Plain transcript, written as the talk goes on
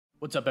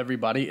What's up,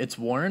 everybody? It's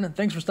Warren.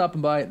 Thanks for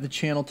stopping by the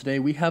channel today.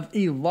 We have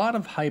a lot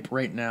of hype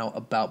right now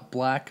about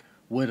Black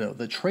Widow.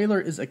 The trailer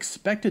is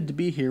expected to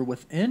be here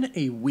within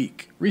a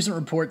week. Recent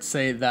reports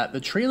say that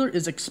the trailer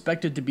is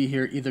expected to be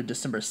here either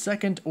December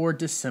 2nd or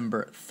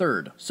December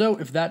 3rd. So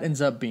if that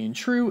ends up being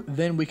true,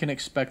 then we can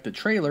expect the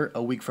trailer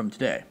a week from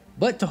today.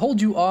 But to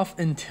hold you off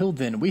until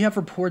then, we have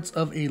reports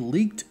of a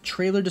leaked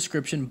trailer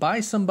description by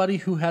somebody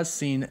who has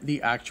seen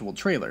the actual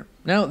trailer.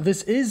 Now,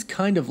 this is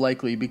kind of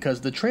likely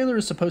because the trailer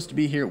is supposed to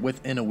be here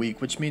within a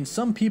week, which means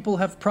some people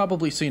have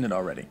probably seen it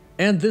already.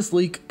 And this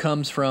leak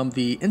comes from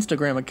the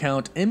Instagram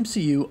account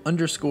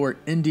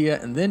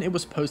MCU_India, and then it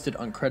was posted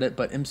on Reddit,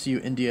 but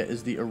MCU India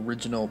is the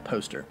original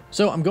poster.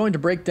 So I'm going to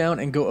break down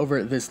and go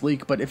over this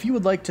leak, but if you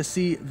would like to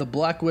see the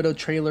Black Widow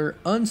trailer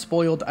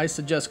unspoiled, I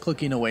suggest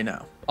clicking away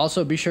now.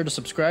 Also, be sure to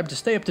subscribe to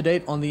stay up to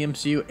date on the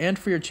MCU and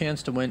for your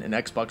chance to win an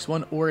Xbox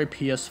One or a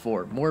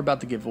PS4. More about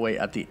the giveaway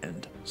at the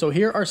end. So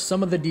here are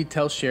some of the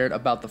details shared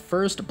about the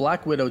first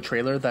Black Widow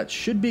trailer that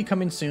should be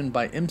coming soon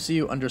by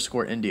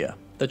MCU_India.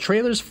 The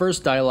trailer's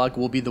first dialogue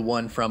will be the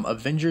one from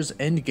Avengers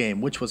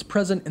Endgame, which was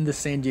present in the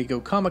San Diego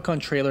Comic-Con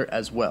trailer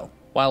as well.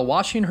 While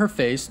washing her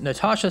face,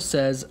 Natasha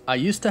says, "I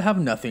used to have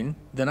nothing,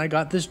 then I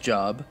got this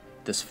job,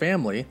 this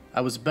family,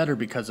 I was better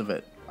because of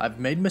it. I've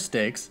made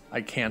mistakes,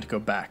 I can't go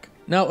back."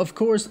 Now, of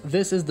course,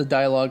 this is the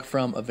dialogue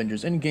from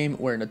Avengers Endgame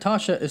where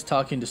Natasha is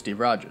talking to Steve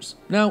Rogers.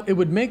 Now, it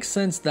would make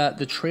sense that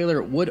the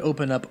trailer would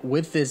open up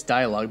with this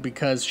dialogue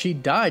because she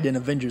died in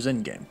Avengers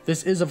Endgame.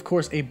 This is, of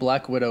course, a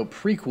Black Widow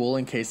prequel.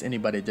 In case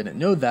anybody didn't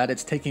know that,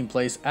 it's taking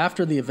place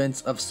after the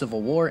events of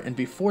Civil War and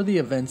before the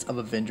events of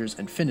Avengers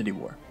Infinity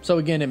War. So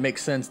again, it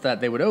makes sense that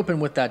they would open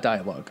with that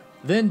dialogue.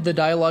 Then the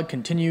dialogue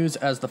continues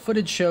as the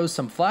footage shows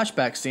some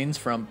flashback scenes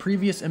from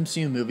previous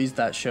MCU movies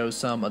that show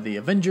some of the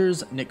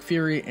Avengers, Nick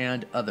Fury,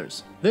 and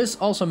others. This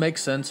also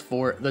makes sense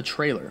for the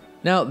trailer.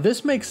 Now,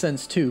 this makes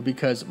sense too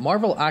because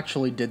Marvel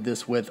actually did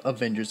this with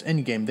Avengers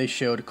Endgame. They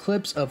showed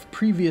clips of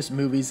previous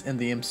movies in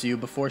the MCU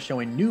before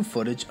showing new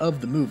footage of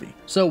the movie.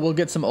 So we'll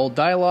get some old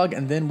dialogue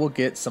and then we'll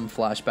get some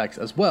flashbacks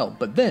as well.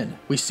 But then,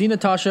 we see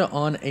Natasha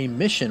on a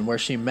mission where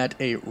she met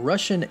a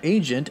Russian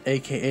agent,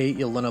 aka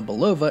Yelena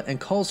Belova, and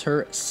calls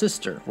her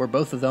sister, where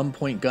both of them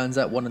point guns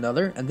at one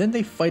another and then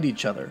they fight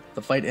each other.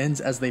 The fight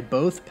ends as they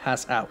both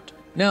pass out.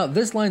 Now,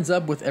 this lines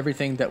up with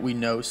everything that we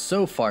know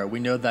so far. We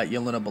know that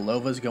Yelena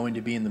Belova is going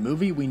to be in the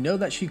movie. We know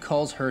that she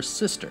calls her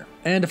sister.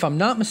 And if I'm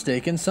not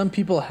mistaken, some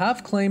people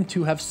have claimed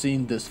to have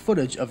seen this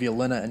footage of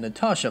Yelena and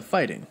Natasha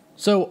fighting.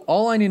 So,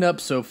 all lining up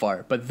so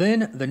far, but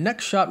then the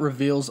next shot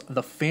reveals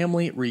the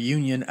family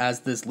reunion,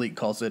 as this leak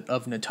calls it,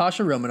 of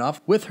Natasha Romanov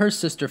with her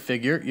sister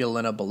figure,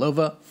 Yelena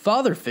Belova,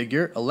 father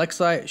figure,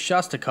 Alexei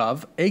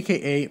Shostakov,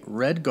 aka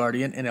Red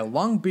Guardian, in a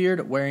long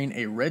beard wearing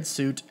a red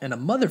suit, and a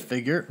mother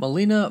figure,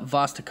 Melina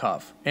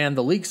Vostokov. And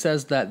the leak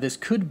says that this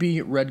could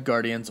be Red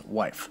Guardian's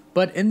wife.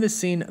 But in this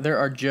scene, there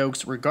are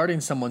jokes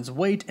regarding someone's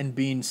weight and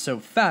being so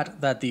fat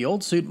that the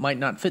old suit might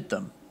not fit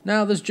them.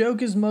 Now, this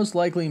joke is most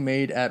likely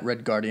made at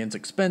Red Guardian's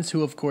expense,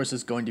 who of course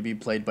is going to be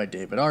played by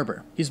David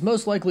Arbor. He's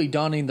most likely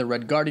donning the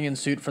Red Guardian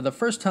suit for the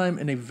first time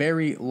in a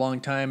very long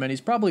time, and he's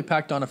probably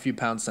packed on a few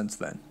pounds since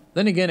then.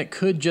 Then again, it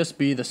could just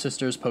be the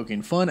sisters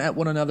poking fun at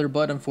one another,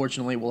 but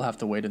unfortunately we'll have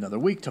to wait another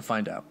week to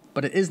find out.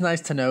 But it is nice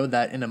to know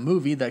that in a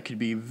movie that could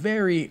be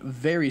very,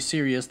 very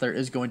serious, there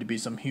is going to be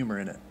some humor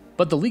in it.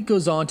 But the leak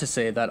goes on to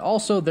say that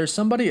also there's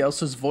somebody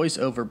else's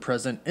voiceover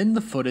present in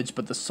the footage,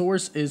 but the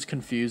source is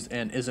confused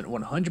and isn't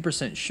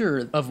 100%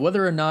 sure of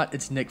whether or not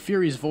it's Nick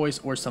Fury's voice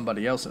or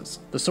somebody else's.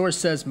 The source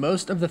says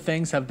most of the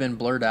things have been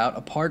blurred out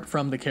apart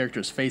from the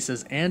characters'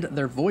 faces and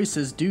their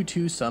voices due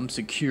to some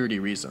security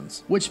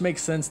reasons. Which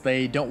makes sense,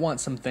 they don't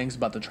want some things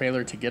about the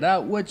trailer to get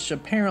out, which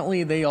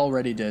apparently they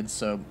already did,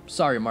 so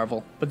sorry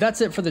Marvel. But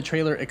that's it for the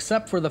trailer,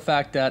 except for the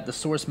fact that the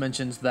source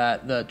mentions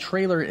that the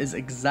trailer is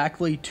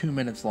exactly 2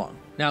 minutes long.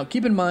 Now,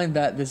 keep in mind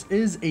that this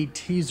is a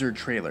teaser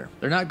trailer.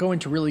 They're not going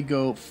to really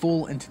go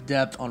full into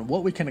depth on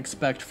what we can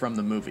expect from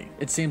the movie.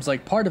 It seems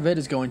like part of it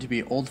is going to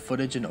be old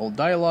footage and old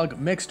dialogue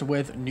mixed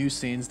with new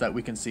scenes that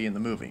we can see in the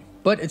movie.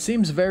 But it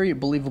seems very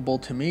believable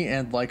to me,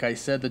 and like I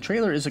said, the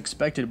trailer is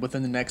expected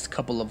within the next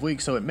couple of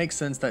weeks, so it makes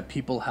sense that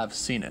people have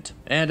seen it.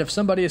 And if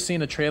somebody has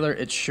seen a trailer,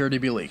 it's sure to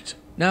be leaked.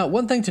 Now,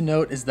 one thing to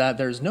note is that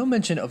there's no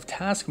mention of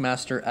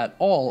Taskmaster at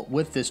all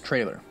with this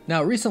trailer.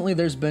 Now, recently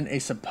there's been a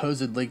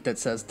supposed leak that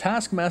says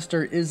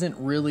Taskmaster isn't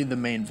really the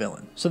main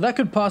villain. So that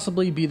could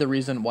possibly be the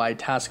reason why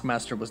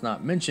Taskmaster was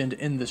not mentioned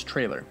in this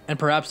trailer. And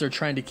perhaps they're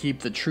trying to keep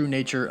the true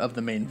nature of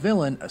the main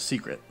villain a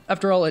secret.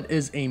 After all, it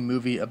is a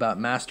movie about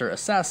master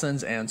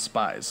assassins and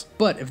spies.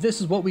 But if this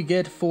is what we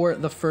get for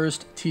the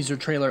first teaser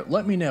trailer,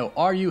 let me know,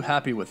 are you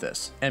happy with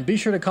this? And be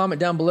sure to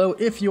comment down below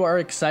if you are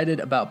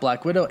excited about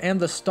Black Widow and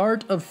the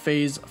start of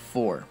Phase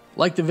 4.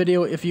 Like the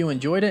video if you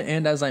enjoyed it,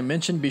 and as I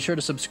mentioned, be sure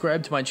to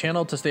subscribe to my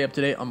channel to stay up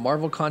to date on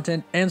Marvel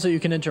content, and so you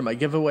can enter my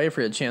giveaway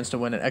for a chance to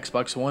win an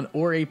Xbox One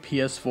or a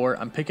PS4.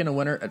 I'm picking a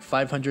winner at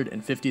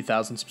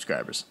 550,000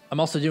 subscribers. I'm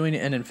also doing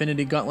an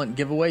Infinity Gauntlet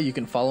giveaway. You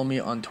can follow me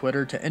on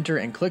Twitter to enter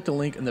and click the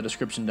link in the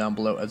description down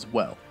below as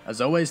well. As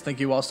always, thank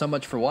you all so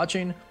much for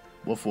watching.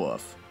 Woof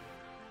woof.